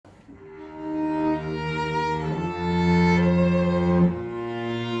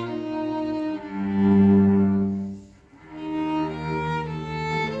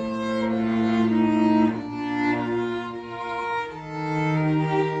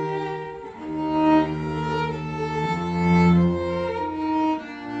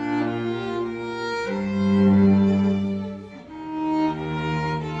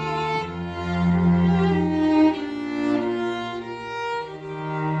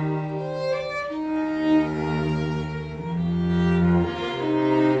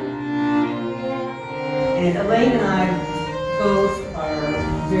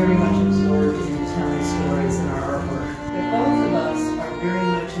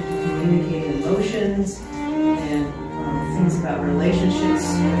emotions and things about relationships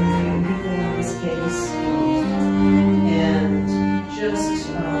between people in this case, and just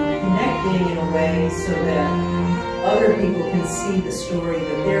connecting in a way so that other people can see the story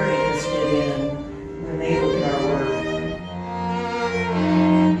that they're interested in when they look at our work.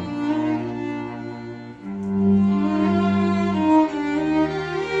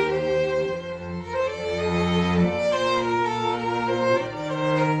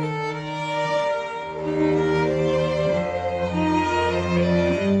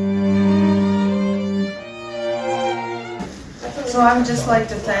 So I would just like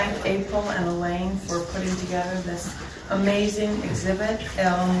to thank April and Elaine for putting together this amazing exhibit.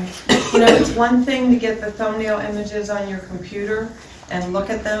 You know, it's one thing to get the thumbnail images on your computer and look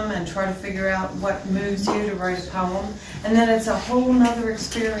at them and try to figure out what moves you to write a poem. And then it's a whole nother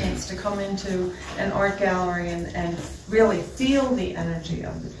experience to come into an art gallery and really feel the energy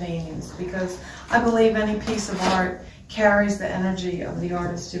of the paintings, because I believe any piece of art carries the energy of the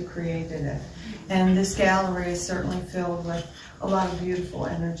artist who created it. And this gallery is certainly filled with a lot of beautiful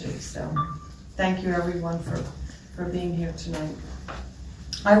energy. So thank you everyone for being here tonight.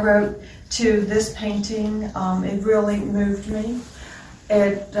 I wrote to this painting. It really moved me.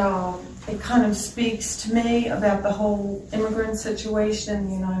 It kind of speaks to me about the whole immigrant situation in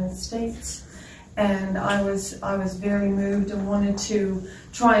the United States. And I was very moved and wanted to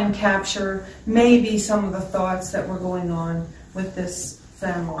try and capture maybe some of the thoughts that were going on with this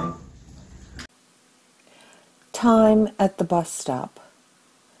family. Time at the bus stop.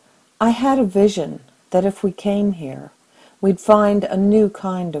 I had a vision that if we came here, we'd find a new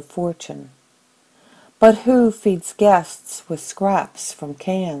kind of fortune. But who feeds guests with scraps from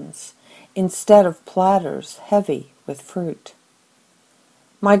cans instead of platters heavy with fruit?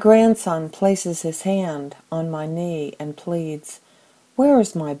 My grandson places his hand on my knee and pleads, "Where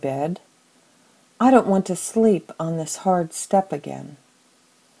is my bed? I don't want to sleep on this hard step again."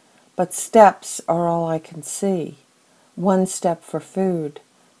 But steps are all I can see. One step for food,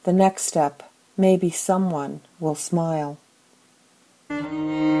 the next step, maybe someone will smile.